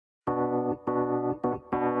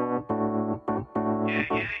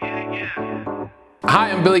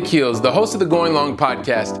Hi, I'm Billy Keels, the host of the Going Long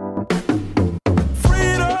podcast.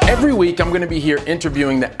 Every week, I'm going to be here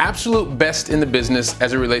interviewing the absolute best in the business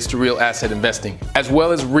as it relates to real asset investing, as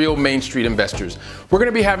well as real Main Street investors. We're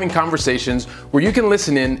going to be having conversations where you can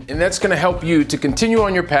listen in, and that's going to help you to continue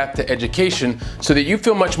on your path to education so that you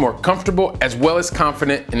feel much more comfortable as well as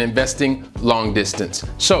confident in investing long distance.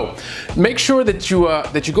 So make sure that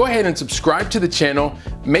you go ahead and subscribe to the channel.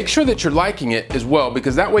 Make sure that you're liking it as well,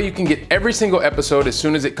 because that way you can get every single episode as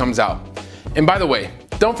soon as it comes out. And by the way,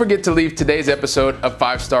 don't forget to leave today's episode a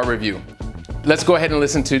 5-star review. Let's go ahead and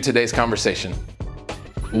listen to today's conversation.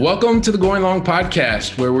 Welcome to the Going Long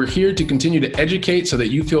podcast, where we're here to continue to educate so that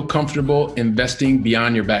you feel comfortable investing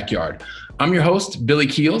beyond your backyard. I'm your host, Billy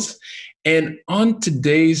Keels. And on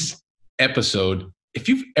today's episode, if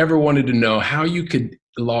you've ever wanted to know how you could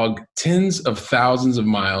log tens of thousands of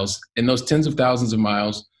miles, and those tens of thousands of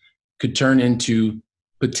miles could turn into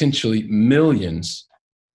potentially millions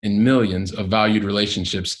and millions of valued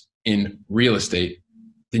relationships in real estate,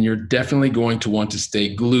 then you're definitely going to want to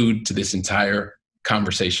stay glued to this entire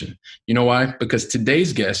conversation. You know why? Because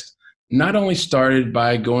today's guest not only started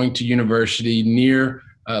by going to university near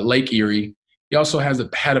Lake Erie, he also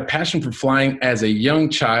had a passion for flying as a young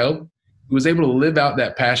child. He was able to live out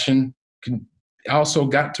that passion. Also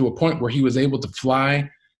got to a point where he was able to fly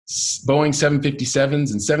Boeing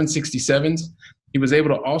 757s and 767s. He was able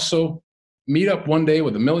to also meet up one day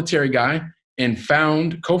with a military guy and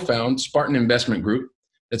co-found Spartan Investment Group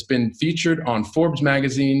that's been featured on Forbes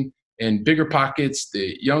magazine and Bigger Pockets,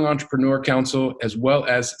 the Young Entrepreneur Council, as well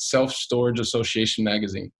as Self Storage Association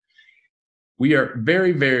magazine. We are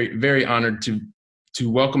very, very, very honored to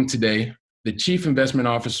welcome today the Chief Investment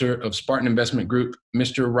Officer of Spartan Investment Group,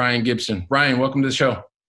 Mr. Ryan Gibson. Ryan, welcome to the show.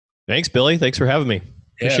 Thanks, Billy. Thanks for having me.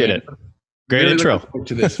 Appreciate it. Great really intro. Looking forward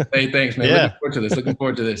to this. Hey, thanks, man. Yeah. Looking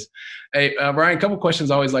forward to this. Hey, Ryan, a couple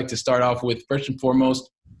questions I always like to start off with. First and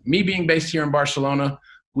foremost, me being based here in Barcelona,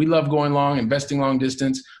 we love going long, investing long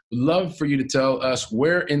distance. We'd love for you to tell us,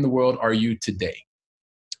 where in the world are you today?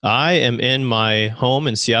 I am in my home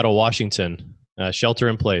in Seattle, Washington. Shelter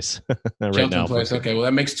in place right Shelter now. in place. Okay, well,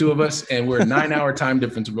 that makes two of us, and we're a 9-hour time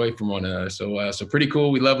difference away from one another. So pretty cool.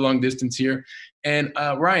 We love long distance here. And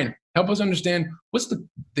Ryan, help us understand, what's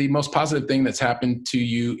the most positive thing that's happened to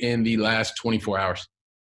you in the last 24 hours?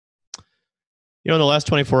 In the last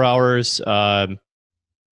 24 hours, I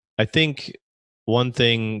think one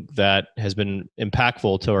thing that has been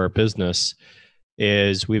impactful to our business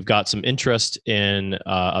is we've got some interest in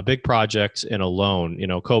a big project in a loan.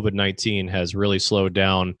 COVID-19 has really slowed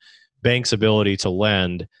down banks' ability to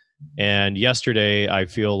lend. And yesterday, I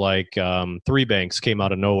feel like 3 banks came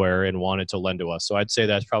out of nowhere and wanted to lend to us. So I'd say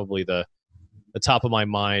that's probably the top of my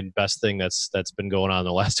mind, best thing that's been going on in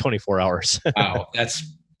the last 24 hours. Wow,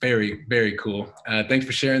 that's very, very cool. Thanks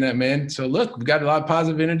for sharing that, man. So look, we've got a lot of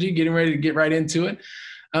positive energy, getting ready to get right into it.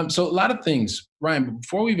 So a lot of things, Ryan,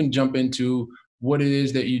 before we even jump into what it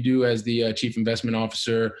is that you do as the Chief Investment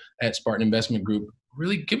Officer at Spartan Investment Group,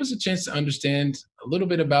 really give us a chance to understand a little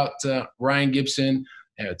bit about Ryan Gibson,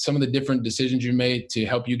 some of the different decisions you made to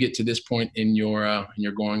help you get to this point in your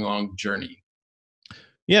going long journey.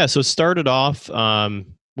 Yeah, so started off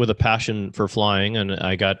with a passion for flying, and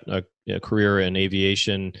I got a career in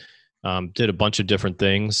aviation. Did a bunch of different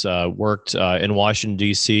things. Worked in Washington,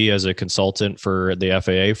 D.C. as a consultant for the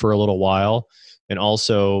FAA for a little while, and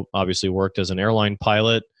also obviously worked as an airline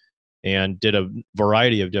pilot and did a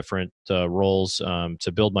variety of different roles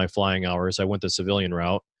to build my flying hours. I went the civilian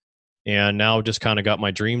route, and now just kind of got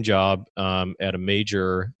my dream job at a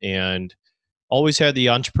major, and always had the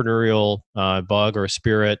entrepreneurial bug or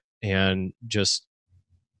spirit, and just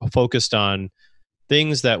focused on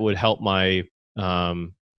things that would help my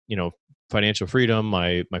financial freedom,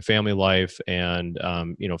 my family life, and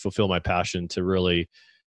fulfill my passion to really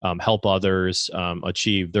help others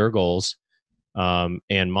achieve their goals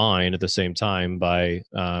and mine at the same time by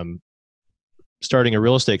starting a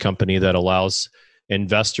real estate company that allows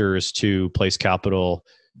investors to place capital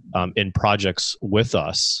in projects with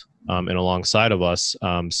us and alongside of us,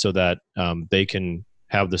 so that they can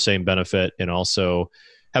have the same benefit and also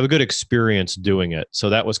have a good experience doing it. So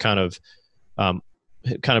that was kind of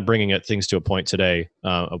bringing things to a point today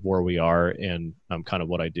of where we are and kind of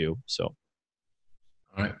what I do. So.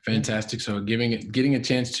 All right, fantastic. So getting a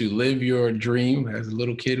chance to live your dream. As a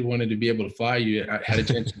little kid, wanted to be able to fly. You had a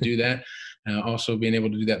chance to do that. Also being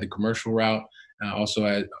able to do that the commercial route.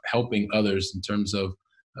 Also helping others in terms of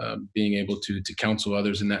being able to counsel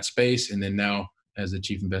others in that space. And then now, as the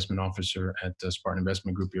Chief Investment Officer at Spartan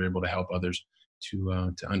Investment Group, you're able to help others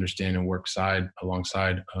to understand and work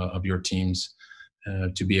alongside of your teams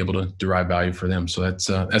to be able to derive value for them. So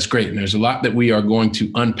that's great. And there's a lot that we are going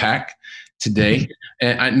to unpack today.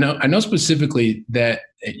 And I know specifically that,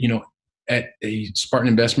 at a Spartan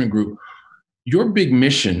Investment Group, your big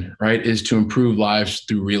mission, right, is to improve lives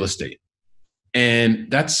through real estate. And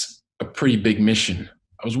that's a pretty big mission.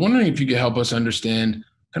 I was wondering if you could help us understand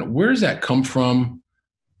kind of where does that come from?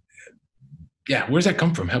 Yeah, where's that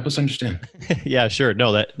come from? Help us understand. Yeah, sure.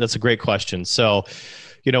 No, that's a great question. So,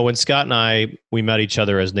 when Scott and we met each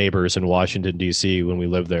other as neighbors in Washington, D.C. when we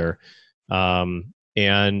lived there.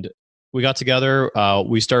 And we got together.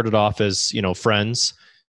 We started off as, friends,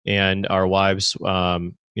 and our wives,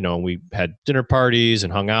 we had dinner parties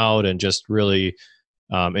and hung out and just really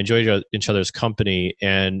enjoyed each other's company.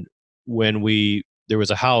 And when there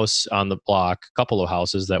was a house on the block, a couple of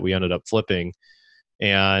houses that we ended up flipping.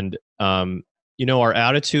 And, our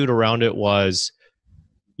attitude around it was,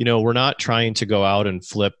 we're not trying to go out and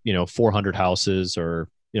flip, 400 houses or,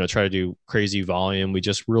 try to do crazy volume. We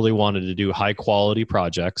just really wanted to do high quality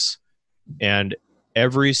projects. And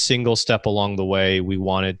every single step along the way, we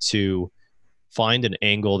wanted to find an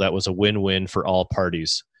angle that was a win-win for all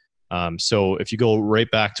parties. So if you go right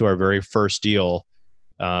back to our very first deal,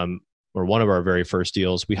 or one of our very first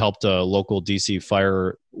deals, we helped a local DC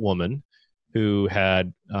firewoman who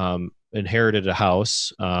had inherited a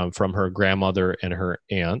house from her grandmother and her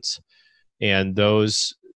aunt, and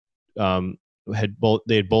those had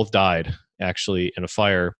both died actually in a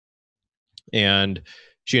fire. And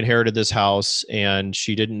she inherited this house, and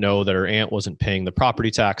she didn't know that her aunt wasn't paying the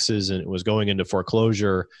property taxes and it was going into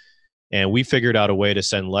foreclosure. And we figured out a way to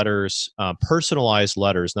send letters, personalized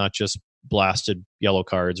letters, not just blasted yellow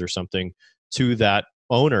cards or something, to that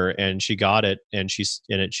owner. And she got it, and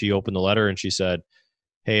she opened the letter and she said,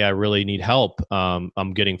 "Hey, I really need help.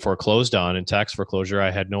 I'm getting foreclosed on in tax foreclosure.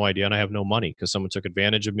 I had no idea, and I have no money because someone took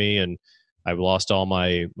advantage of me, and I've lost all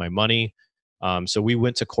my money." So we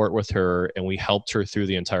went to court with her, and we helped her through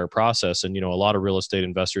the entire process. And, a lot of real estate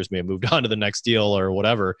investors may have moved on to the next deal or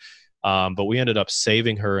whatever. But we ended up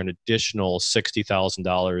saving her an additional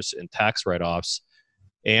 $60,000 in tax write-offs.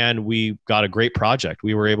 And we got a great project.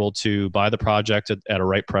 We were able to buy the project at the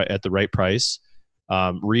right price,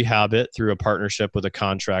 rehab it through a partnership with a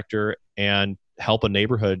contractor, and help a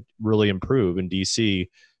neighborhood really improve in DC.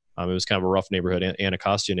 It was kind of a rough neighborhood,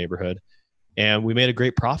 Anacostia neighborhood. And we made a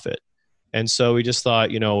great profit. And so we just thought,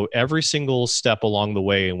 every single step along the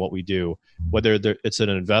way in what we do, whether it's an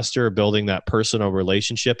investor building that personal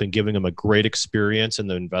relationship and giving them a great experience in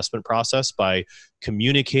the investment process by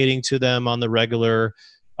communicating to them on the regular,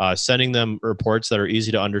 sending them reports that are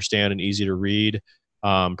easy to understand and easy to read,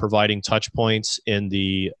 providing touch points in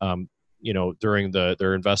the, during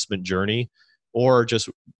their investment journey, or just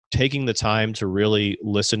taking the time to really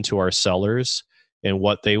listen to our sellers and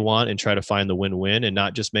what they want and try to find the win-win and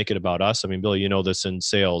not just make it about us. I mean, Billy, this in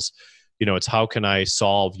sales, it's how can I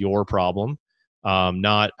solve your problem?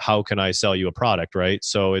 Not how can I sell you a product, right?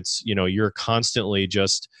 So it's, you're constantly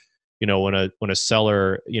just, when a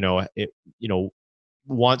seller,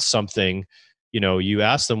 wants something, you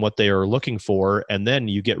ask them what they are looking for, and then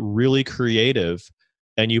you get really creative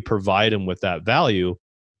and you provide them with that value.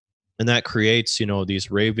 And that creates,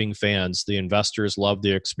 these raving fans. The investors love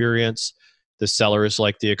the experience. The sellers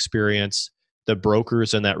like the experience. The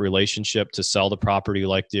brokers in that relationship to sell the property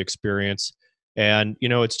like the experience. And,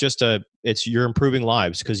 you're improving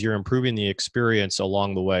lives because you're improving the experience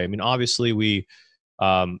along the way. I mean, obviously we,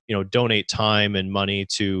 donate time and money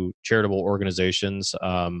to charitable organizations.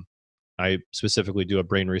 I specifically do a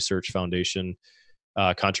Brain Research Foundation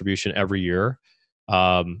contribution every year.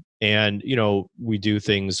 And, we do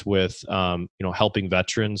things with, helping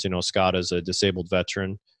veterans. Scott is a disabled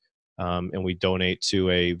veteran. And we donate to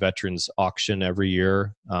a veterans auction every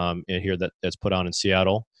year in here that's put on in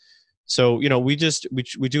Seattle. So, we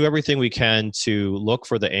do everything we can to look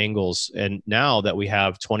for the angles. And now that we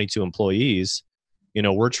have 22 employees,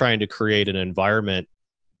 we're trying to create an environment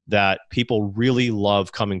that people really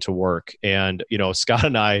love coming to work. And, Scott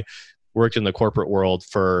and I worked in the corporate world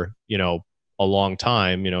for, a long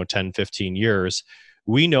time, 10, 15 years.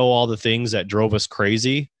 We know all the things that drove us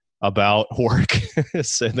crazy about work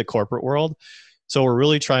in the corporate world. So we're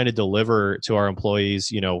really trying to deliver to our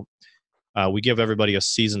employees. We give everybody a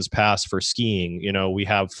season's pass for skiing. We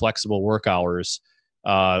have flexible work hours.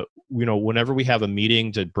 Whenever we have a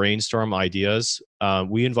meeting to brainstorm ideas,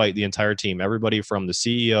 we invite the entire team, everybody from the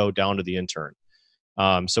CEO down to the intern.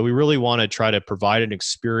 So we really want to try to provide an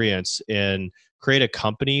experience and create a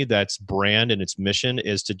company that's brand and its mission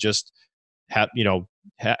is to just have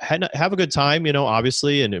a good time,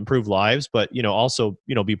 obviously, and improve lives, but also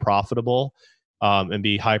be profitable and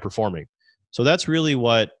be high performing. So that's really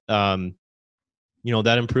what, that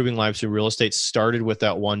improving lives through real estate started with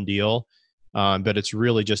that one deal. But it's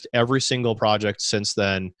really just every single project since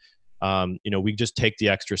then. We just take the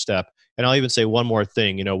extra step. And I'll even say one more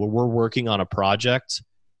thing, when we're working on a project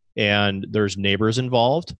and there's neighbors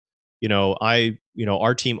involved,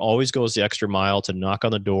 our team always goes the extra mile to knock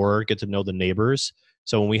on the door, get to know the neighbors.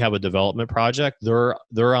 So when we have a development project, they're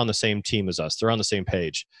on the same team as us. They're on the same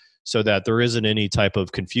page, so that there isn't any type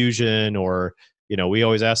of confusion. Or we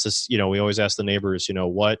always ask this. We always ask the neighbors,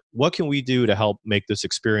 what can we do to help make this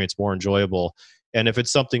experience more enjoyable? And if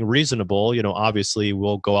it's something reasonable, obviously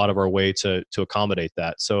we'll go out of our way to accommodate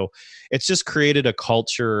that. So it's just created a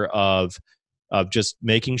culture of just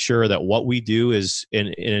making sure that what we do is in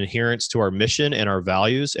adherence to our mission and our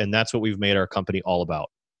values, and that's what we've made our company all about.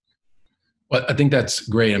 Well, I think that's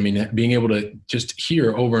great. I mean, being able to just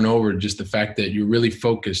hear over and over just the fact that you're really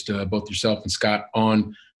focused, both yourself and Scott,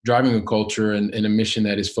 on driving a culture and a mission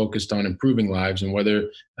that is focused on improving lives, and whether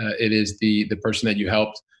it is the person that you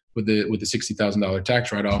helped with the $60,000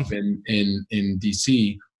 tax write-off in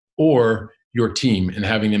DC, or your team, and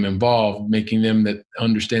having them involved, making them that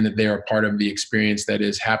understand that they are part of the experience that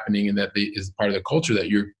is happening, and that is part of the culture that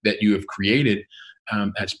you have created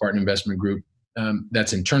at Spartan Investment Group.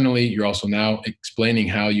 That's internally. You're also now explaining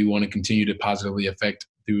how you want to continue to positively affect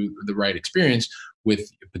through the right experience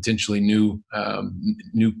with potentially new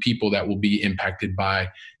people that will be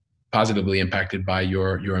positively impacted by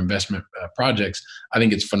your investment projects. I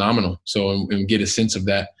think it's phenomenal. So and get a sense of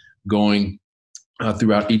that going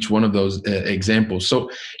throughout each one of those examples. So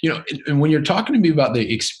and when you're talking to me about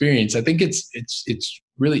the experience, I think it's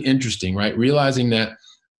really interesting, right? Realizing that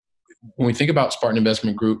when we think about Spartan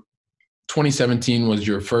Investment Group, 2017 was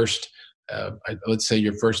your first, let's say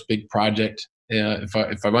your first big project,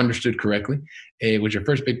 if I've understood correctly. It was your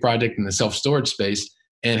first big project in the self-storage space.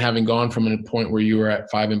 And having gone from a point where you were at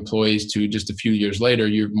 5 employees to just a few years later,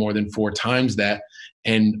 you're more than 4 times that.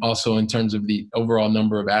 And also in terms of the overall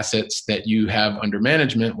number of assets that you have under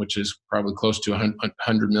management, which is probably close to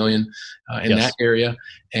 100 million in Yes. that area.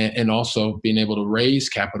 And also being able to raise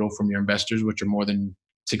capital from your investors, which are more than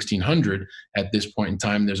 1,600 at this point in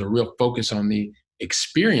time. There's a real focus on the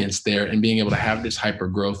experience there and being able to have this hyper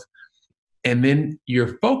growth. And then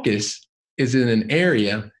your focus is in an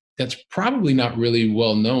area that's probably not really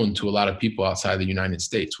well known to a lot of people outside the United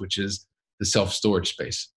States, which is the self-storage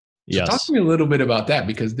space. So Yes. talk to me a little bit about that,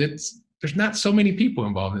 because there's not so many people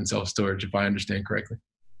involved in self-storage, if I understand correctly.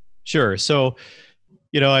 Sure. So,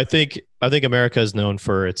 I think America is known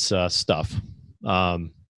for its stuff.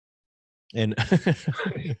 And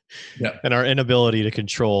Yeah. and our inability to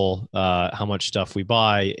control how much stuff we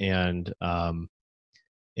buy and our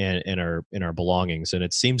belongings. And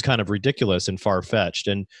it seems kind of ridiculous and far-fetched.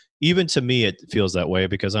 And even to me, it feels that way,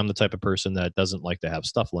 because I'm the type of person that doesn't like to have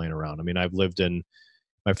stuff laying around. I mean, I've lived in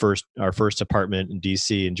our first apartment in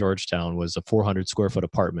DC in Georgetown was a 400 square foot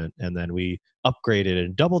apartment. And then we upgraded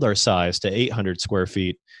and doubled our size to 800 square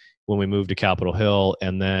feet when we moved to Capitol Hill.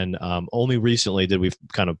 And then only recently did we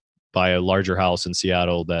kind of buy a larger house in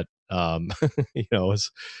Seattle that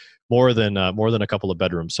is more than a couple of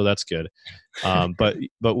bedrooms. So that's good.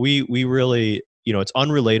 But we really, it's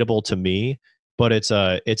unrelatable to me, but it's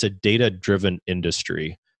a data driven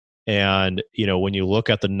industry. And when you look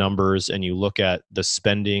at the numbers and you look at the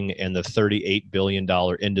spending and the $38 billion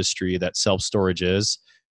industry that self-storage is,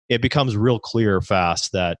 it becomes real clear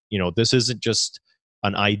fast that this isn't just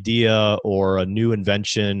an idea or a new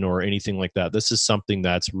invention or anything like that. This is something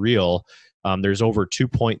that's real. There's over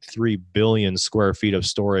 2.3 billion square feet of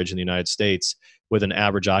storage in the United States with an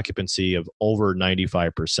average occupancy of over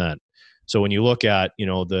 95%. So when you look at,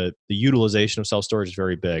 the utilization of self-storage is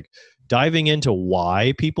very big. Diving into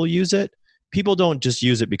why people use it, people don't just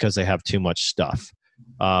use it because they have too much stuff.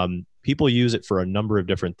 People use it for a number of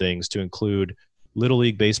different things, to include Little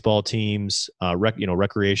League baseball teams,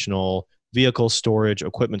 recreational vehicle storage,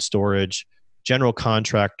 equipment storage, general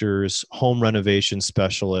contractors, home renovation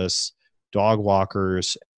specialists, dog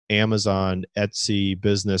walkers, Amazon, Etsy,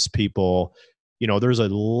 business people. There's a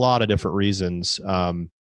lot of different reasons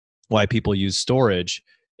why people use storage.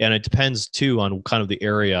 And it depends too on kind of the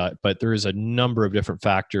area, but there is a number of different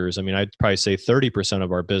factors. I mean, I'd probably say 30%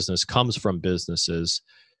 of our business comes from businesses.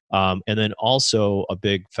 And then also a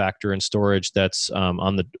big factor in storage that's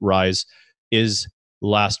on the rise is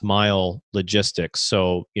last mile logistics.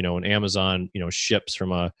 So, an Amazon, ships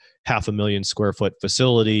from a 500,000 square foot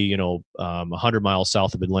facility, 100 miles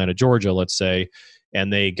south of Atlanta, Georgia, let's say,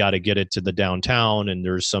 and they got to get it to the downtown. And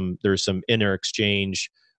there's some inner exchange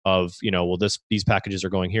of, these packages are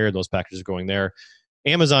going here, those packages are going there.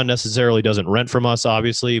 Amazon necessarily doesn't rent from us,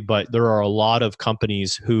 obviously, but there are a lot of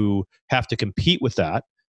companies who have to compete with that,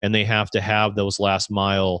 and they have to have those last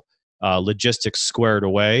mile logistics squared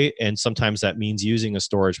away. And sometimes that means using a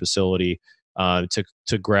storage facility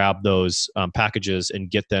to grab those packages and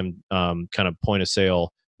get them kind of point of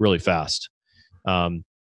sale really fast. Um,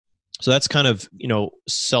 so that's kind of,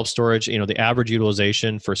 self storage. The average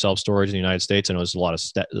utilization for self storage in the United States, I know there's a lot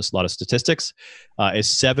of statistics, is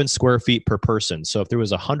 7 square feet per person. So if there was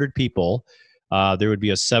 100 people, there would be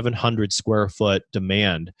a 700 square foot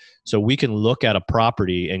demand. So we can look at a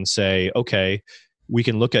property and say, okay, we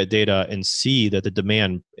can look at data and see that the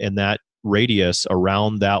demand in that radius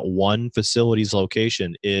around that one facility's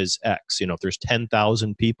location is X. If there's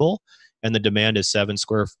 10,000 people and the demand is 7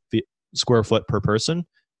 square foot per person,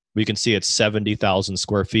 we can see it's 70,000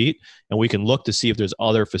 square feet, and we can look to see if there's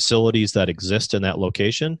other facilities that exist in that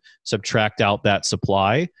location, subtract out that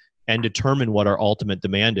supply, and determine what our ultimate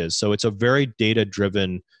demand is. So it's a very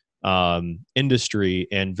data-driven industry,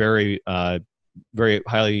 and very, very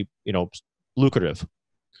highly, lucrative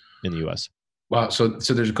in the U.S. Wow. So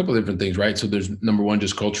there's a couple of different things, right? So there's number one,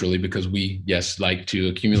 just culturally, because we, yes, like to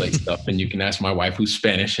accumulate stuff. And you can ask my wife, who's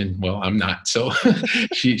Spanish, and well, I'm not. So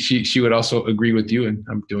she would also agree with you. And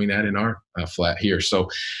I'm doing that in our flat here. So,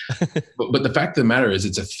 but the fact of the matter is,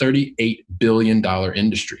 it's a $38 billion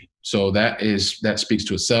industry. So that speaks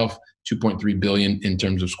to itself. 2.3 billion in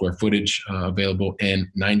terms of square footage available, and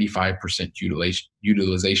 95%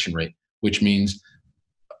 utilization rate, which means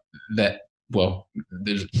that, well,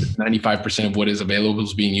 there's 95% of what is available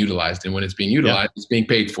is being utilized, and when it's being utilized, it's being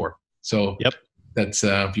paid for. So that's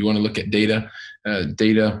if you want to look at data,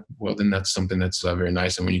 well, then that's something that's very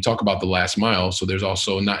nice. And when you talk about the last mile, so there's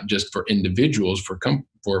also not just for individuals for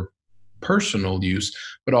personal use,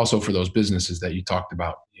 but also for those businesses that you talked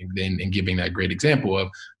about, and giving that great example of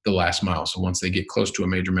the last mile. So once they get close to a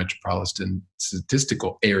major metropolitan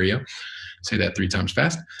statistical area, say that 3 times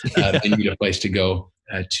fast, they need a place to go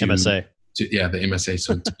to MSA. The MSA,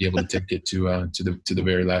 so to be able to take it to the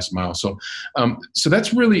very last mile. So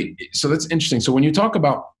that's interesting. So when you talk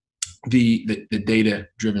about the data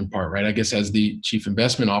driven part, right? I guess as the chief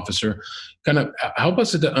investment officer, kind of help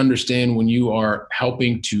us to understand when you are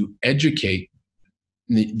helping to educate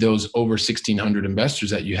those over 1,600 investors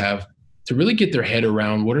that you have, to really get their head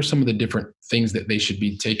around what are some of the different things that they should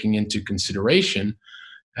be taking into consideration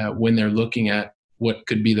when they're looking at what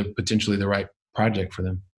could be potentially the right project for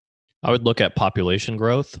them. I would look at population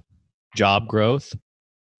growth, job growth,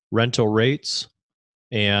 rental rates,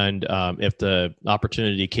 and if the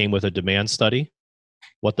opportunity came with a demand study,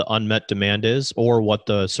 what the unmet demand is, or what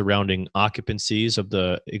the surrounding occupancies of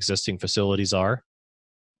the existing facilities are.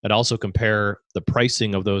 I'd also compare the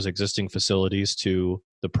pricing of those existing facilities to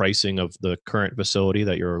the pricing of the current facility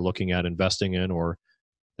that you're looking at investing in, or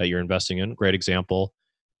that you're investing in. Great example.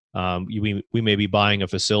 We may be buying a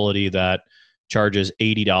facility that charges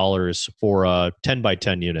 $80 for a 10 by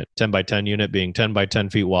 10 unit, 10 by 10 unit being 10 by 10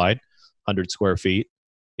 feet wide, 100 square feet.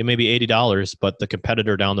 It may be $80, but the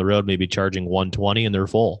competitor down the road may be charging $120 and they're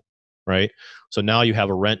full, right? So now you have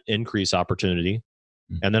a rent increase opportunity.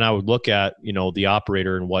 And then I would look at, the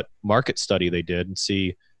operator and what market study they did, and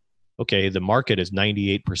see, okay, the market is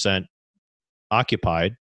 98%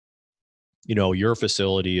 occupied. Your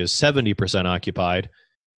facility is 70% occupied.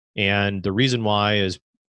 And the reason why is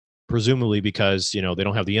presumably because, they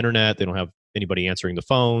don't have the internet. They don't have anybody answering the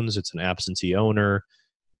phones. It's an absentee owner.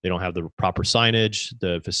 They don't have the proper signage.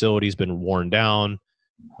 The facility's been worn down.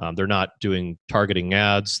 They're not doing targeting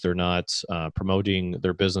ads. They're not promoting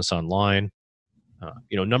their business online.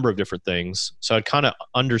 A number of different things. So I'd kind of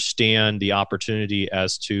understand the opportunity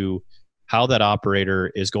as to how that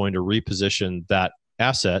operator is going to reposition that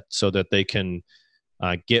asset so that they can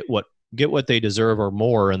get what they deserve or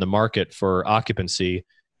more in the market for occupancy,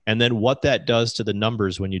 and then what that does to the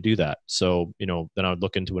numbers when you do that. So, then I would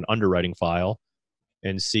look into an underwriting file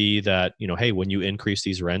and see that, hey, when you increase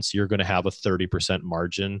these rents, you're going to have a 30%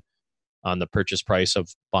 margin on the purchase price of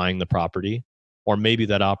buying the property. Or maybe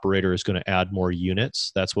that operator is going to add more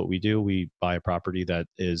units. That's what we do. We buy a property that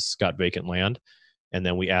is got vacant land, and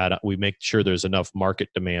then we make sure there's enough market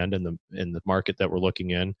demand in the market that we're looking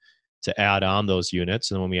in to add on those units.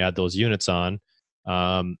 And when we add those units on,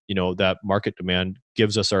 that market demand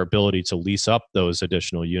gives us our ability to lease up those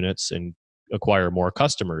additional units and acquire more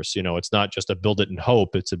customers. It's not just a build it and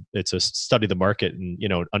hope. It's a study the market and,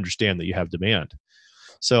 understand that you have demand.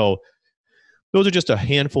 So those are just a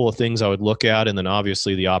handful of things I would look at. And then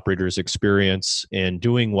obviously the operator's experience in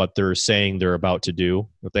doing what they're saying they're about to do.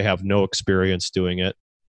 If they have no experience doing it,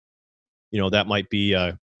 that might be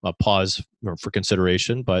a pause for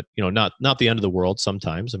consideration, but not the end of the world.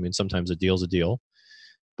 Sometimes, I mean, sometimes a deal's a deal,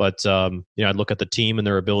 but I'd look at the team and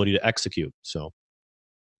their ability to execute. So.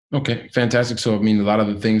 Okay, fantastic. So, I mean, a lot of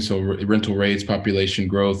the things, so rental rates, population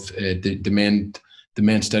growth, demand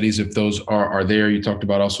studies, if those are there. You talked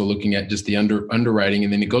about also looking at just the underwriting,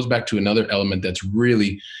 and then it goes back to another element that's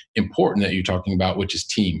really important that you're talking about, which is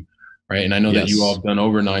team, right? And I know that you all have done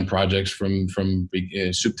over 9 projects from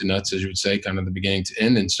soup to nuts, as you would say, kind of the beginning to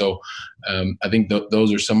end. And so, I think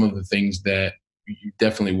those are some of the things that you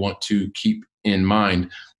definitely want to keep in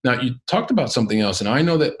mind. Now, you talked about something else, and I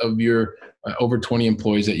know that of your over 20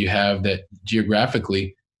 employees that you have, that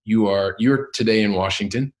geographically you're today in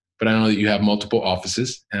Washington, but I know that you have multiple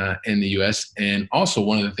offices in the U.S. And also,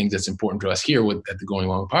 one of the things that's important to us here at the Going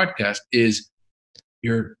Long podcast is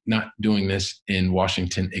you're not doing this in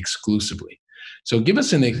Washington exclusively. So give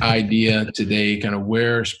us an idea today, kind of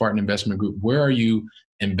where Spartan Investment Group, where are you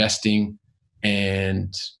investing?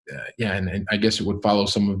 And and I guess it would follow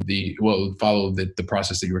the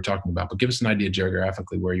process that you were talking about, but give us an idea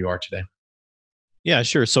geographically where you are today. Yeah,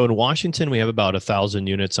 sure. So in Washington, we have about 1,000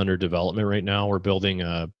 units under development right now. We're building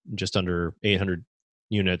just under 800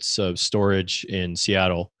 units of storage in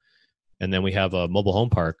Seattle. And then we have a mobile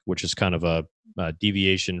home park, which is kind of a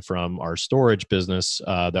deviation from our storage business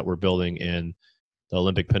that we're building in the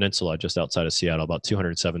Olympic Peninsula, just outside of Seattle, about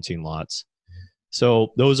 217 lots.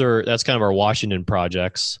 So that's kind of our Washington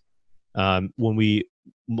projects. A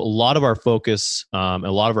lot of our focus, a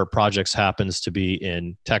lot of our projects happens to be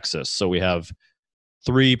in Texas. So we have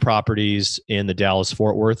 3 properties in the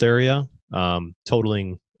Dallas-Fort Worth area,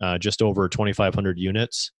 totaling just over 2,500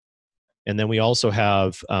 units. And then we also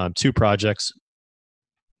have 2 projects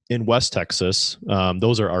in West Texas.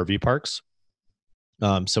 Those are RV parks.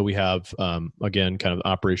 So we have, again, kind of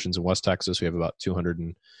operations in West Texas. We have about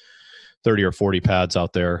 230 or 40 pads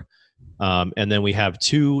out there. And then we have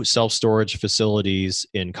 2 self-storage facilities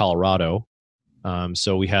in Colorado.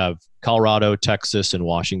 So we have Colorado, Texas, and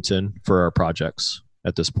Washington for our projects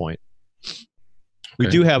at this point. We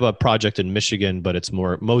do have a project in Michigan, but it's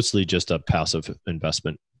mostly just a passive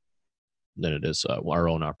investment than it is our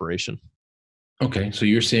own operation. Okay, so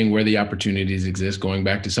you're seeing where the opportunities exist, going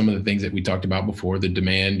back to some of the things that we talked about before, the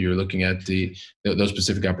demand. You're looking at those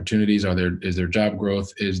specific opportunities. Is there job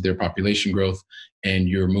growth? Is there population growth? And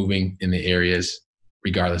you're moving in the areas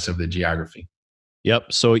regardless of the geography.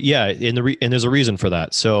 Yep. So yeah, and there's a reason for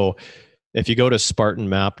that. So if you go to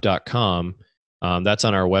spartanmap.com, that's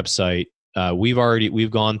on our website.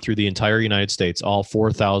 We've gone through the entire United States, all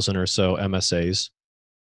 4,000 or so MSAs.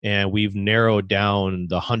 And we've narrowed down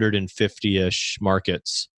the 150-ish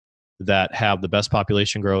markets that have the best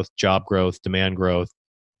population growth, job growth, demand growth,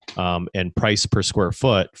 and price per square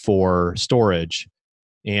foot for storage.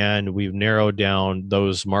 And we've narrowed down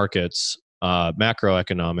those markets,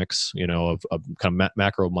 macroeconomics, of kind of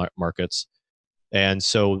macro markets. And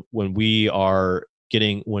so when we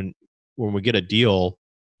get a deal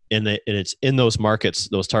and it's in those markets,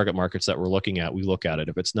 those target markets that we're looking at, we look at it.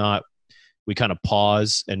 If it's not, we kind of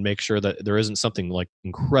pause and make sure that there isn't something like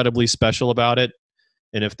incredibly special about it.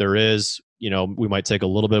 And if there is, we might take a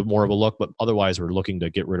little bit more of a look, but otherwise we're looking to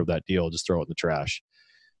get rid of that deal, just throw it in the trash.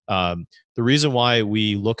 The reason why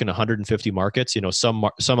we look in 150 markets, some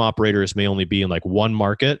operators may only be in like one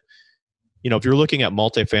market. If you're looking at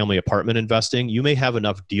multifamily apartment investing, you may have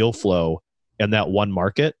enough deal flow in that one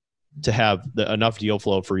market to have enough deal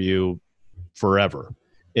flow for you forever.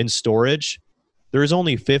 In storage, there's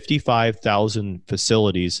only 55,000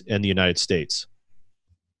 facilities in the United States.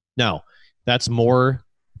 Now, that's more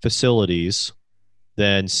facilities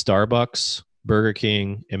than Starbucks, Burger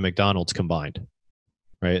King, and McDonald's combined,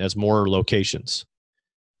 right? That's more locations.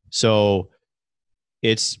 So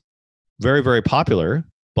it's very, very popular,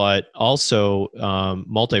 but also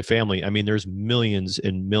multifamily. I mean, there's millions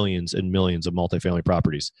and millions and millions of multifamily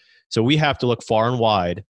properties. So we have to look far and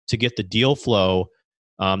wide to get the deal flow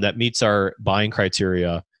that meets our buying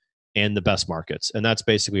criteria and the best markets. And that's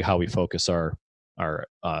basically how we focus our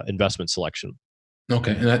investment selection.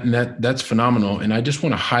 Okay, and that's phenomenal. And I just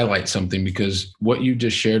want to highlight something, because what you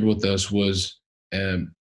just shared with us was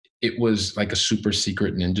it was like a super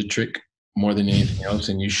secret ninja trick more than anything else.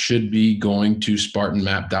 And you should be going to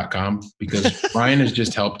spartanmap.com, because Ryan has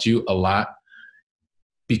just helped you a lot,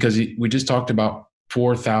 because we just talked about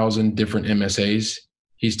 4,000 different MSAs.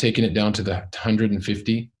 He's taken it down to the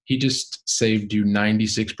 150. He just saved you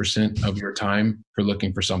 96% of your time for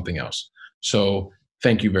looking for something else. So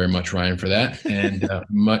thank you very much, Ryan, for that, and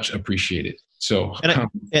much appreciated. So,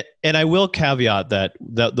 and I will caveat that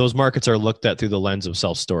those markets are looked at through the lens of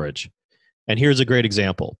self-storage. And here's a great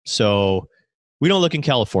example. So We don't look in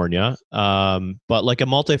California, but like a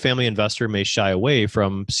multifamily investor may shy away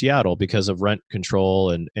from Seattle because of rent control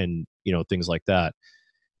and things like that.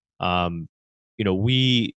 Um,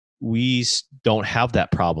 we don't have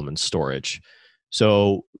that problem in storage.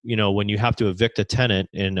 So when you have to evict a tenant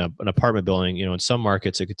in an apartment building, in some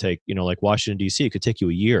markets it could take like Washington D.C. it could take you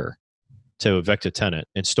a year to evict a tenant.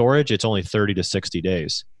 In storage, it's only 30 to 60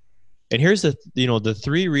 days. And here's the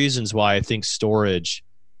three reasons why I think storage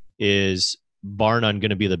is bar none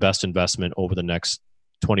going to be the best investment over the next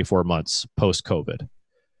 24 months post COVID.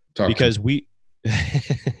 Because we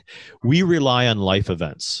we rely on life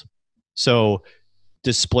events. So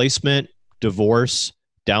displacement, divorce,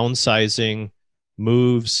 downsizing,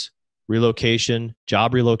 moves, relocation,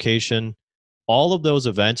 job relocation, all of those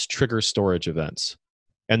events trigger storage events.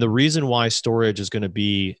 And the reason why storage is going to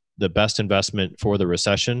be the best investment for the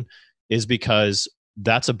recession is because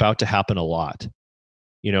that's about to happen a lot.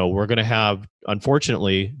 We're going to have,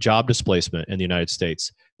 unfortunately, job displacement in the United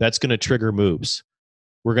States. That's going to trigger moves.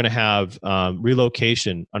 We're going to have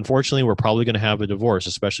relocation. Unfortunately, we're probably going to have a divorce,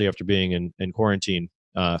 especially after being in quarantine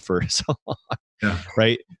for so long. Yeah.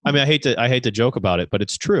 Right? I mean, I hate to joke about it, but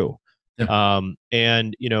it's true. Yeah.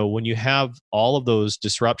 And when you have all of those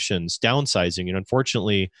disruptions, downsizing, and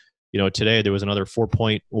unfortunately, today there was another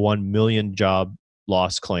 4.1 million job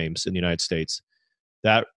loss claims in the United States.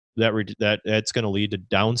 That's going to lead to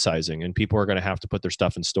downsizing, and people are going to have to put their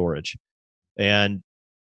stuff in storage. And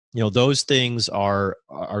those things are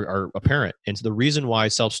apparent. And so the reason why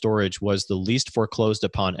self-storage was the least foreclosed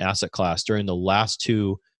upon asset class during the last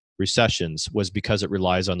two recessions was because it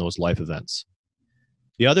relies on those life events.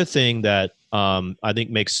 The other thing that I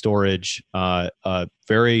think makes storage a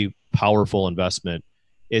very powerful investment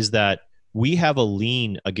is that we have a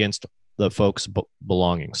lien against the folks'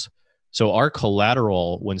 belongings. So our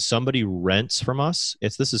collateral, when somebody rents from us,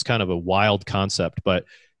 this is kind of a wild concept, but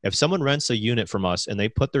if someone rents a unit from us and they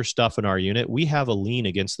put their stuff in our unit, we have a lien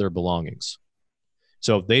against their belongings.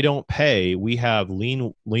 So if they don't pay, we have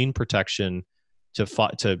lien protection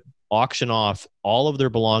to auction off all of their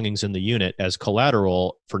belongings in the unit as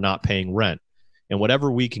collateral for not paying rent. And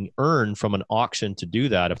whatever we can earn from an auction to do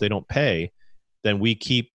that, if they don't pay, then we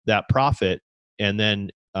keep that profit and then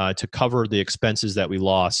to cover the expenses that we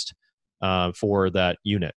lost for that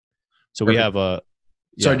unit. So Perfect. We have a...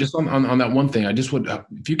 Yeah. Sorry, just on that one thing, I just would,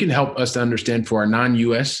 if you can help us to understand for our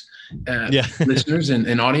non-US listeners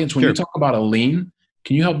and audience, when you talk about a lien,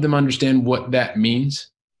 can you help them understand what that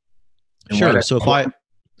means? Sure. So if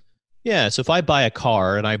I buy a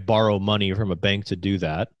car and I borrow money from a bank to do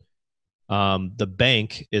that, the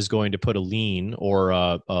bank is going to put a lien or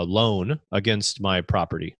a loan against my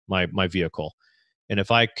property, my vehicle. And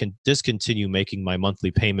if I can discontinue making my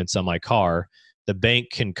monthly payments on my car, the bank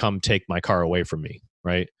can come take my car away from me.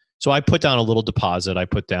 Right. So I put down a little deposit. I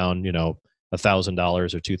put down, $1,000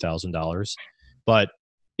 or $2,000. But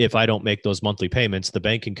if I don't make those monthly payments, the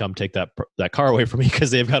bank can come take that car away from me because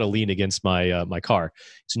they've got a lien against my car.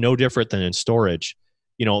 It's no different than in storage.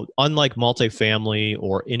 Unlike multifamily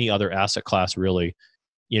or any other asset class, really,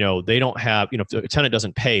 they don't have, if a tenant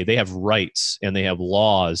doesn't pay, they have rights and they have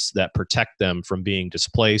laws that protect them from being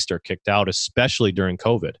displaced or kicked out, especially during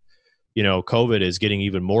COVID. COVID is getting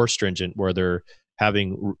even more stringent where they're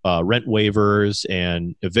having rent waivers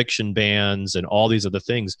and eviction bans and all these other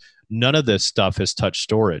things. None of this stuff has touched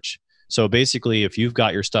storage. So basically, if you've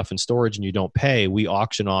got your stuff in storage and you don't pay, we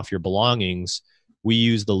auction off your belongings. We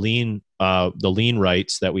use the lien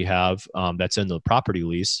rights that we have that's in the property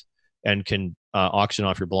lease and can auction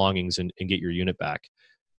off your belongings and get your unit back.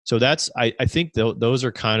 So I think those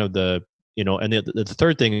are kind of the, and the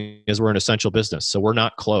third thing is we're an essential business. So we're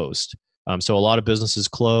not closed. So a lot of businesses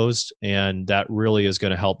closed, and that really is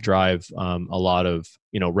going to help drive a lot of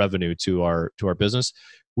revenue to our business.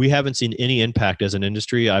 We haven't seen any impact as an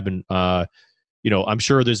industry. I've been, I'm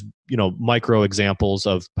sure there's micro examples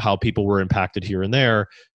of how people were impacted here and there,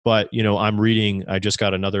 but I'm reading. I just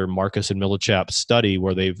got another Marcus and Millichap study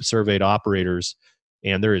where they've surveyed operators,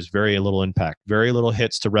 and there is very little impact, very little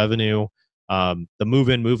hits to revenue. The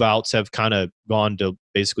move-in, move-outs have kind of gone to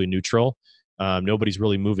basically neutral. Nobody's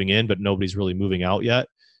really moving in, but nobody's really moving out yet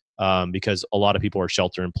because a lot of people are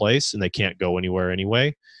shelter in place and they can't go anywhere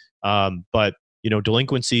anyway. But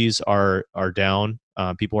delinquencies are down.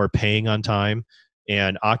 People are paying on time,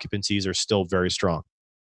 and occupancies are still very strong.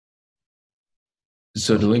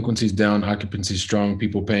 So delinquencies down, occupancies strong,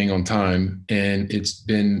 people paying on time, and it's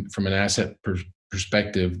been from an asset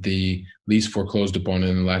perspective the least foreclosed upon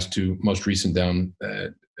in the last two most recent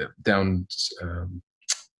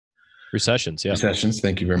recessions. Yeah. Recessions.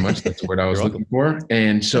 Thank you very much. That's the word I was looking for.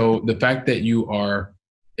 And so the fact that you are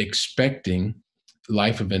expecting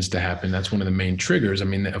life events to happen. That's one of the main triggers. I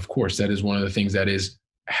mean, of course, that is one of the things that is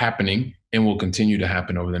happening and will continue to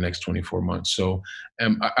happen over the next 24 months. So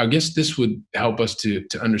I guess this would help us to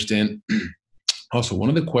understand also one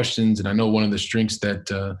of the questions, and I know one of the strengths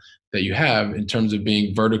that you have in terms of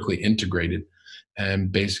being vertically integrated.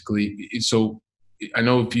 And basically, so I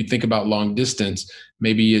know if you think about long distance,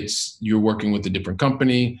 maybe it's you're working with a different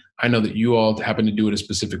company. I know that you all happen to do it a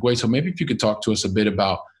specific way. So maybe if you could talk to us a bit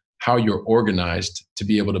about how you're organized to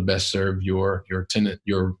be able to best serve your tenant,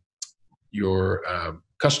 your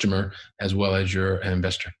customer, as well as your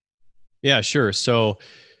investor. Yeah, sure. So,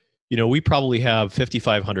 we probably have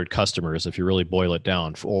 5,500 customers if you really boil it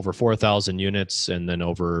down, for over 4,000 units, and then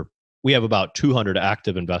we have about 200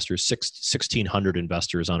 active investors, 1,600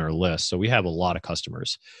 investors on our list. So we have a lot of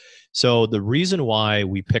customers. So the reason why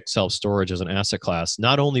we picked self-storage as an asset class,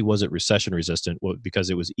 not only was it recession resistant,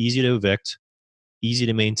 because it was easy to evict, easy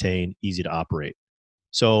to maintain, easy to operate.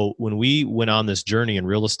 So when we went on this journey in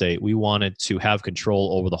real estate, we wanted to have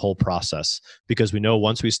control over the whole process, because we know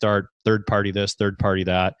once we start third party this, third party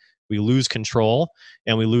that, we lose control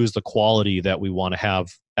and we lose the quality that we want to have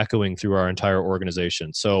echoing through our entire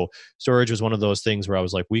organization. So storage was one of those things where I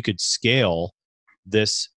was like, we could scale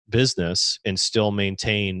this business and still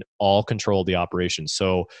maintain all control of the operation.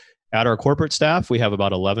 So at our corporate staff, we have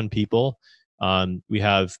about 11 people. We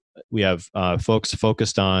have folks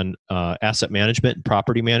focused on asset management and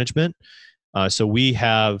property management. So we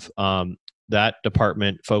have that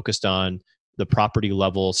department focused on the property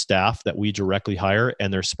level staff that we directly hire,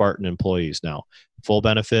 and they're Spartan employees now, full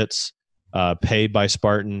benefits, paid by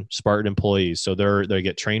Spartan employees. So they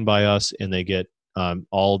get trained by us, and they get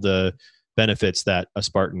all the benefits that a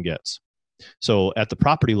Spartan gets. So at the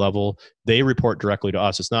property level, they report directly to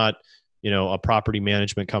us. It's not, a property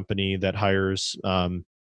management company that hires,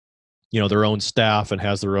 their own staff and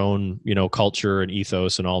has their own, culture and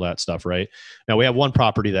ethos and all that stuff, right? Now, we have one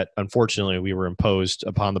property that, unfortunately, we were imposed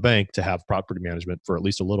upon the bank to have property management for at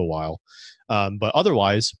least a little while. But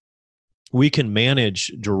otherwise, we can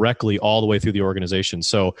manage directly all the way through the organization.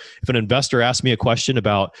 So if an investor asks me a question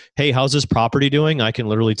about, hey, how's this property doing? I can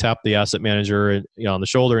literally tap the asset manager on the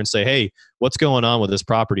shoulder and say, hey, what's going on with this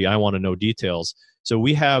property? I want to know details. So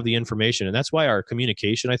we have the information, and that's why our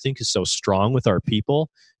communication, I think, is so strong with our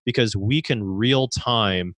people, because we can real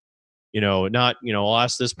time, I'll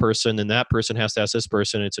ask this person and that person has to ask this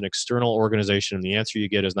person. It's an external organization, and the answer you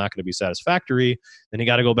get is not going to be satisfactory. Then you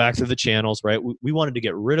got to go back through the channels, right? We wanted to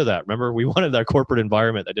get rid of that. Remember, we wanted that corporate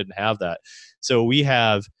environment that didn't have that. So we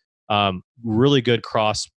have really good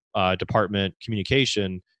cross department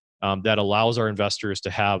communication that allows our investors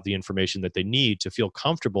to have the information that they need to feel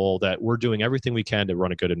comfortable that we're doing everything we can to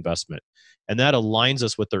run a good investment. And that aligns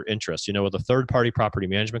us with their interests. With a third-party property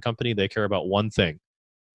management company, they care about one thing: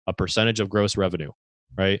 a percentage of gross revenue,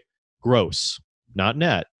 right? Gross, not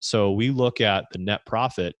net. So we look at the net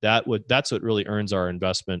profit. That's what really earns our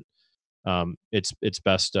investment. Its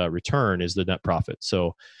best return is the net profit.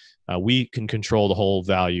 So we can control the whole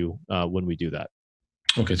value when we do that.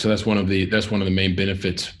 Okay, so that's one of the main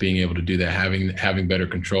benefits, being able to do that, having better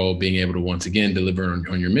control, being able to once again deliver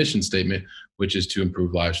on your mission statement, which is to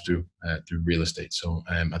improve lives through real estate. So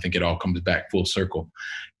I think it all comes back full circle.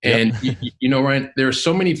 And yep. Ryan, there are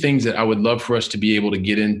so many things that I would love for us to be able to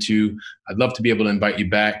get into. I'd love to be able to invite you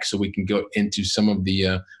back so we can go into some of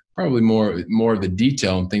the probably more of the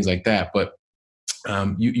detail and things like that. But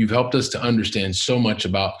you've helped us to understand so much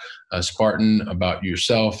about Spartan, about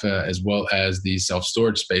yourself, as well as the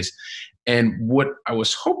self-storage space. And what I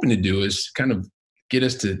was hoping to do is kind of get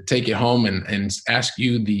us to take it home and ask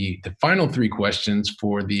you the final three questions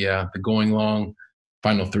for the going long.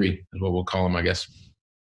 Final three is what we'll call them, I guess.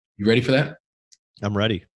 You ready for that? I'm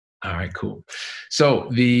ready. All right, cool. So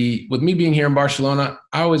with me being here in Barcelona,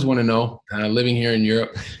 I always want to know, living here in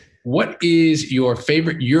Europe, what is your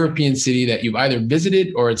favorite European city that you've either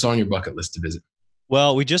visited or it's on your bucket list to visit?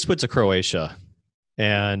 Well, we just went to Croatia,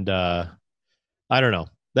 and I don't know.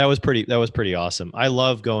 That was pretty awesome. I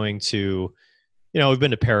love going to, we've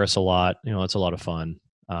been to Paris a lot. It's a lot of fun.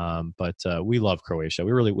 But we love Croatia.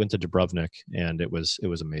 We really went to Dubrovnik, and it was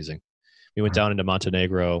amazing. We went down into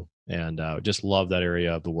Montenegro, and just love that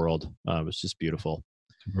area of the world. It was just beautiful.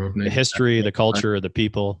 Dubrovnik. The history, the culture, the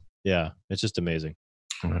people. Yeah, it's just amazing.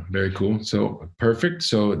 Very cool. So perfect.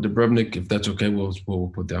 So Dubrovnik, if that's okay,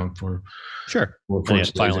 we'll put down for sure. For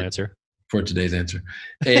final answer for today's answer.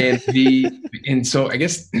 And and so I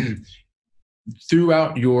guess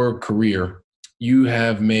throughout your career, you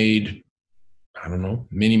have made, I don't know,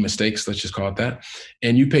 many mistakes. Let's just call it that.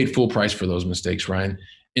 And you paid full price for those mistakes, Ryan.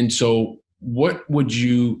 And so what would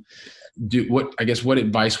you do? What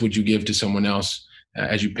advice would you give to someone else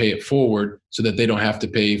as you pay it forward, so that they don't have to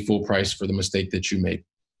pay full price for the mistake that you made?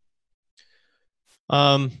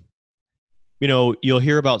 Um, you'll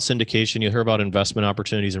hear about syndication, you'll hear about investment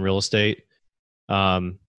opportunities in real estate.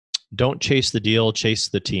 Um, don't chase the deal, chase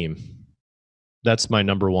the team. That's my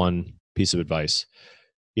number one piece of advice.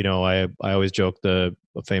 I always joke a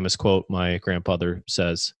famous quote my grandfather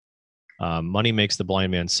says, money makes the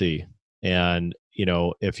blind man see. And,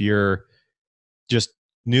 if you're just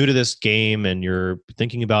new to this game and you're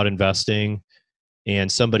thinking about investing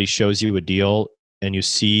and somebody shows you a deal and you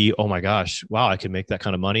see, oh my gosh, wow, I can make that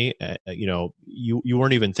kind of money. You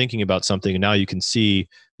weren't even thinking about something, and now you can see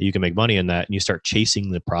that you can make money in that, and you start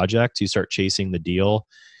chasing the project, you start chasing the deal,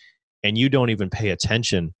 and you don't even pay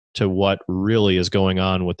attention to what really is going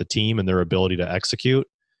on with the team and their ability to execute.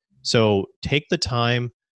 So take the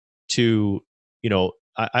time to,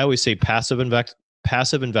 I always say passive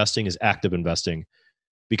investing is active investing,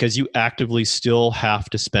 because you actively still have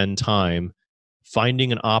to spend time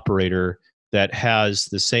finding an operator that has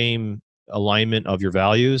the same alignment of your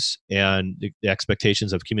values and the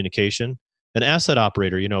expectations of communication. An asset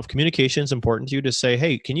operator, if communication is important to you, to say,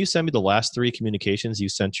 hey, can you send me the last 3 communications you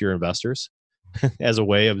sent to your investors as a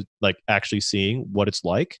way of like actually seeing what it's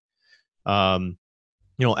like.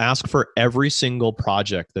 Ask for every single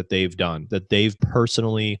project that they've done, that they've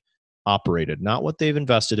personally operated, not what they've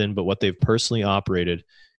invested in, but what they've personally operated,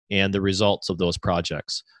 and the results of those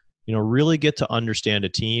projects. Really get to understand a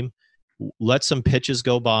team. Let some pitches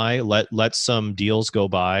go by, let some deals go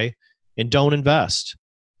by, and don't invest.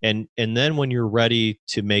 And then when you're ready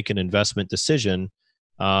to make an investment decision,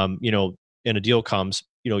 and a deal comes,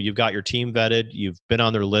 you've got your team vetted, you've been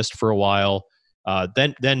on their list for a while,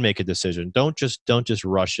 then make a decision. Don't just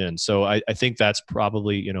rush in. So I think that's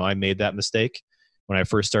probably, I made that mistake when I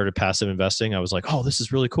first started passive investing. I was like, oh, this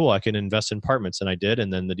is really cool, I can invest in apartments, and I did,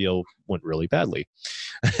 and then the deal went really badly.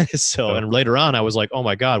 And later on, I was like, oh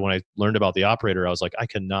my God, when I learned about the operator, I was like, I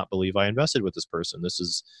cannot believe I invested with this person.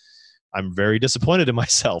 I'm very disappointed in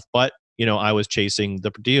myself. But I was chasing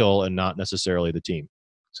the deal and not necessarily the team.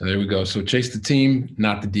 So there we go. So chase the team,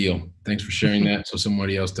 not the deal. Thanks for sharing that, so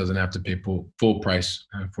somebody else doesn't have to pay full price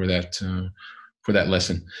for that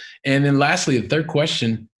lesson. And then lastly, the third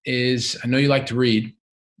question is, I know you like to read,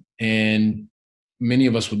 and many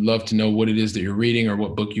of us would love to know what it is that you're reading, or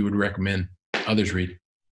what book you would recommend others read.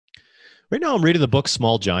 Right now, I'm reading the book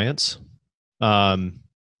Small Giants. I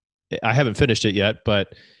haven't finished it yet,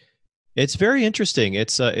 but it's very interesting.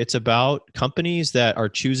 It's about companies that are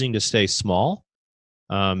choosing to stay small,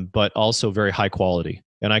 but also very high quality.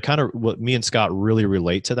 And me and Scott really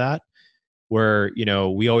relate to that, where,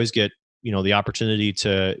 we always get, the opportunity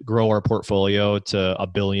to grow our portfolio to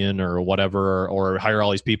 $1 billion or whatever, or hire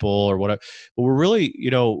all these people or whatever. But we're really,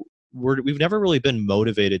 we've never really been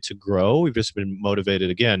motivated to grow. We've just been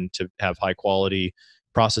motivated, again, to have high quality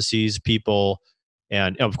processes, people.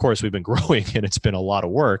 And of course, we've been growing, and it's been a lot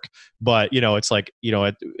of work. But, it's like,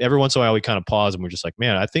 every once in a while we kind of pause and we're just like,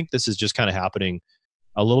 man, I think this is just kind of happening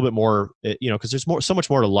a little bit more, because there's so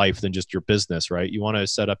much more to life than just your business, right? You want to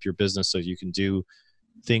set up your business so you can do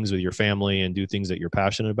things with your family and do things that you're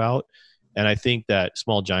passionate about. And I think that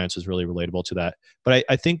Small Giants is really relatable to that. But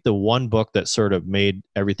I think the one book that sort of made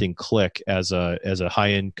everything click as a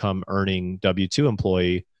high income earning W-2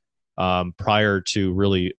 employee, prior to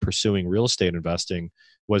really pursuing real estate investing,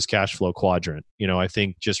 was Cash Flow Quadrant. I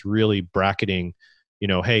think just really bracketing,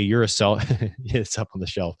 hey, you're it's up on the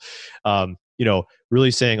shelf.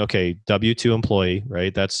 Really saying, okay, W-2 employee,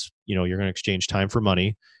 right? That's, you're going to exchange time for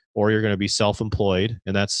money, or you're going to be self-employed,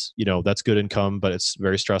 and that's good income, but it's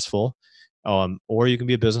very stressful. Or you can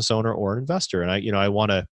be a business owner or an investor. And I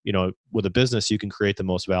want to, with a business, you can create the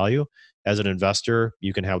most value. As an investor,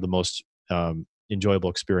 you can have the most enjoyable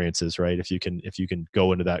experiences, right? If you can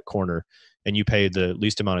go into that corner and you pay the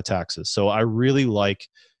least amount of taxes. So I really like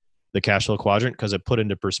the Cash Flow Quadrant, because it put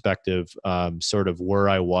into perspective sort of where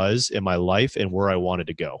I was in my life and where I wanted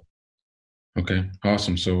to go. Okay,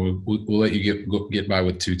 awesome. So we'll let you get by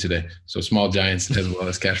with 2 today. So Small Giants as well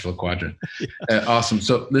as Cash Flow Quadrant. Yeah. Awesome.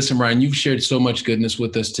 So listen, Ryan, you've shared so much goodness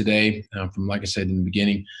with us today. From, like I said in the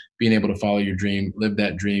beginning, being able to follow your dream, live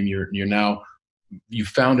that dream. You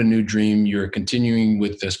found a new dream. You're continuing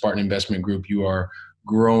with the Spartan Investment Group. You are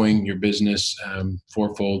growing your business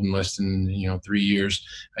fourfold in less than 3 years.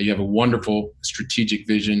 You have a wonderful strategic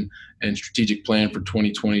vision and strategic plan for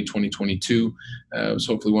 2020, 2022. So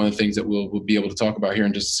hopefully one of the things that we'll be able to talk about here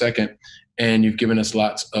in just a second. And you've given us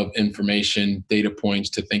lots of information, data points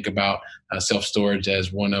to think about, self-storage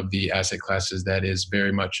as one of the asset classes that is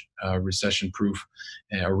very much recession-proof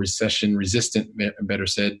or recession-resistant, better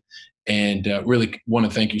said. And really want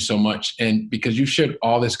to thank you so much. And because you've shared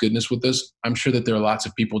all this goodness with us, I'm sure that there are lots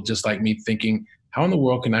of people just like me thinking, how in the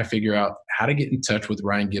world can I figure out how to get in touch with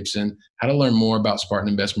Ryan Gibson, how to learn more about Spartan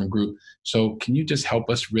Investment Group? So can you just help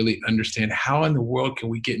us really understand how in the world can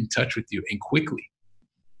we get in touch with you, and quickly?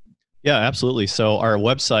 Yeah, absolutely. So our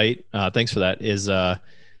website, thanks for that, is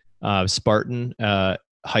Spartan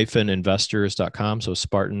investors.com. So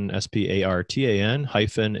Spartan,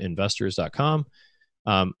 Spartan investors.com.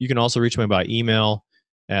 You can also reach me by email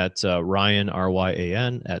at Ryan,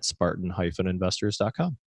 RYAN, at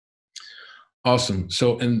Spartan-investors.com. Awesome.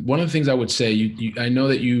 So, and one of the things I would say, I know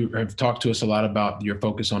that you have talked to us a lot about your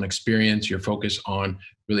focus on experience, your focus on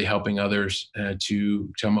really helping others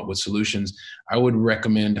to come up with solutions. I would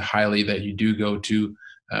recommend highly that you do go to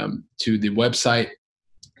the website,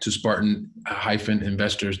 to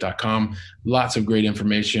Spartan-investors.com. Lots of great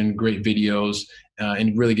information, great videos,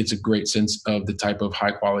 and really gets a great sense of the type of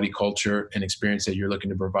high quality culture and experience that you're looking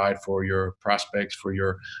to provide for your prospects, for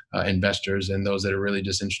your investors, and those that are really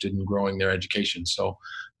just interested in growing their education. So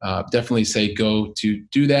definitely say go to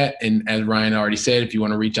do that. And as Ryan already said, if you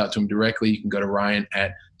want to reach out to him directly, you can go to Ryan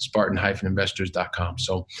at Spartan-investors.com.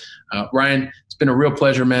 So Ryan, it's been a real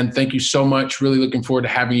pleasure, man. Thank you so much. Really looking forward to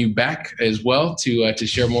having you back as well to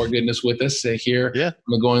share more goodness with us here on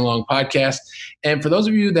the Going Long podcast. And for those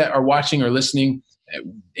of you that are watching or listening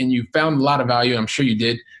and you found a lot of value, I'm sure you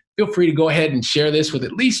did, feel free to go ahead and share this with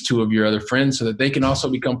at least 2 of your other friends so that they can also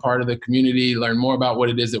become part of the community, learn more about what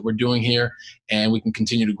it is that we're doing here, and we can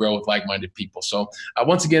continue to grow with like-minded people. So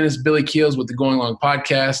once again, this is Billy Keels with the Going Long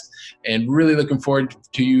podcast, and really looking forward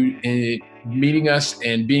to you meeting us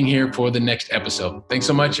and being here for the next episode. Thanks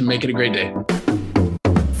so much, and make it a great day.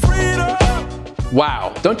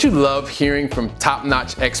 Wow, don't you love hearing from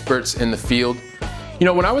top-notch experts in the field? You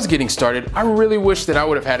know, when I was getting started, I really wish that I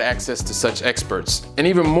would have had access to such experts. And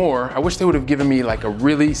even more, I wish they would have given me like a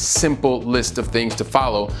really simple list of things to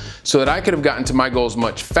follow so that I could have gotten to my goals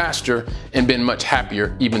much faster and been much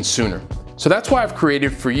happier even sooner. So that's why I've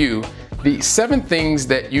created for you the 7 things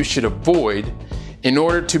that you should avoid in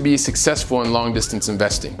order to be successful in long distance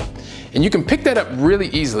investing. And you can pick that up really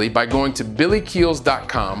easily by going to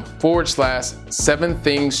billykeels.com/7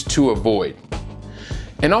 things to avoid.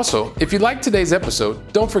 And also, if you liked today's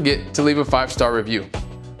episode, don't forget to leave a 5-star review.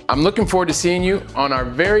 I'm looking forward to seeing you on our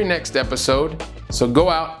very next episode, so go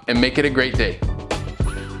out and make it a great day.